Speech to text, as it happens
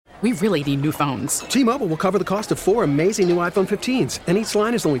We really need new phones. T-Mobile will cover the cost of 4 amazing new iPhone 15s, and each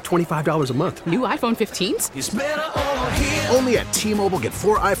line is only $25 a month. New iPhone 15s? It's better over here. Only at T-Mobile, get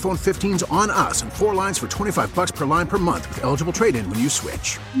 4 iPhone 15s on us and 4 lines for $25 per line per month with eligible trade-in when you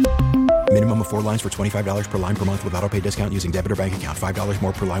switch. Minimum of 4 lines for $25 per line per month with autopay discount using debit or bank account. $5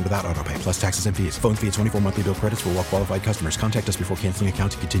 more per line without autopay, plus taxes and fees. Phone fee at 24 monthly bill credits for well-qualified customers. Contact us before canceling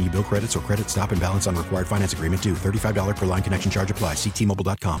account to continue bill credits or credit stop and balance on required finance agreement due. $35 per line connection charge applies. See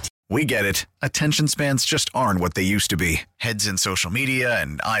T-Mobile.com. We get it. Attention spans just aren't what they used to be. Heads in social media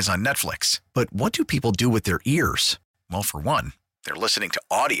and eyes on Netflix. But what do people do with their ears? Well, for one, they're listening to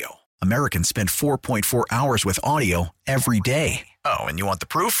audio. Americans spend 4.4 hours with audio every day. Oh, and you want the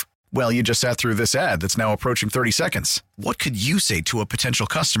proof? Well, you just sat through this ad that's now approaching 30 seconds. What could you say to a potential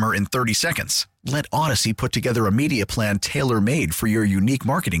customer in 30 seconds? Let Odyssey put together a media plan tailor-made for your unique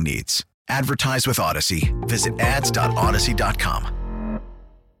marketing needs. Advertise with Odyssey. Visit ads.odyssey.com.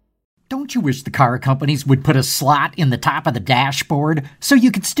 Don't you wish the car companies would put a slot in the top of the dashboard so you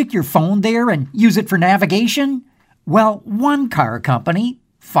could stick your phone there and use it for navigation? Well, one car company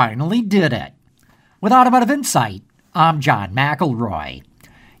finally did it. With Automotive Insight, I'm John McElroy.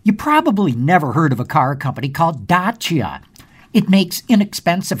 You probably never heard of a car company called Dacia. It makes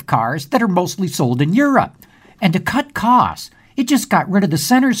inexpensive cars that are mostly sold in Europe. And to cut costs, it just got rid of the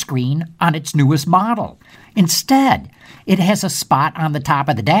center screen on its newest model. Instead, it has a spot on the top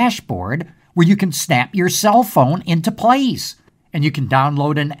of the dashboard where you can snap your cell phone into place. And you can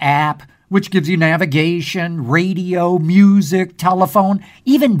download an app which gives you navigation, radio, music, telephone,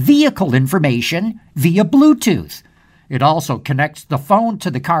 even vehicle information via Bluetooth. It also connects the phone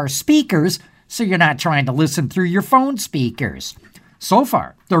to the car's speakers so you're not trying to listen through your phone speakers. So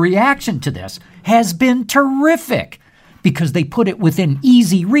far, the reaction to this has been terrific because they put it within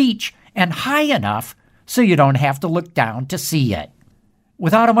easy reach and high enough so you don't have to look down to see it.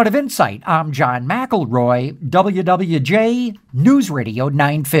 With Automotive Insight, I'm John McElroy, WWJ News Radio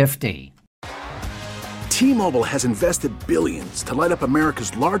 950. T-Mobile has invested billions to light up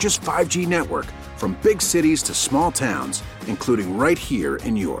America's largest 5G network, from big cities to small towns, including right here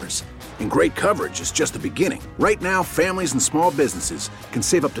in yours. And great coverage is just the beginning. Right now, families and small businesses can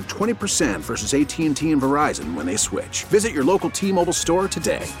save up to 20% versus AT&T and Verizon when they switch. Visit your local T-Mobile store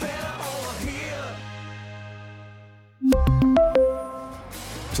today.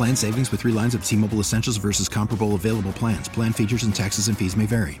 Plan savings with 3 lines of T-Mobile Essentials versus comparable available plans. Plan features and taxes and fees may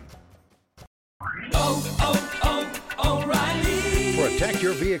vary. Protect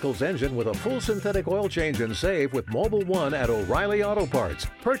your vehicle's engine with a full synthetic oil change and save with Mobil 1 at O'Reilly Auto Parts.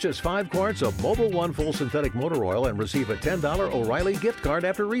 Purchase 5 quarts of Mobil 1 full synthetic motor oil and receive a $10 O'Reilly gift card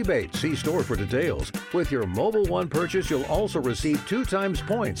after rebate. See store for details. With your Mobil 1 purchase, you'll also receive 2 times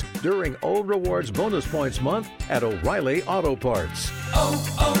points during O Rewards Bonus Points Month at O'Reilly Auto Parts.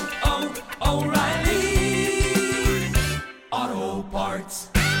 O'Reilly Auto Parts.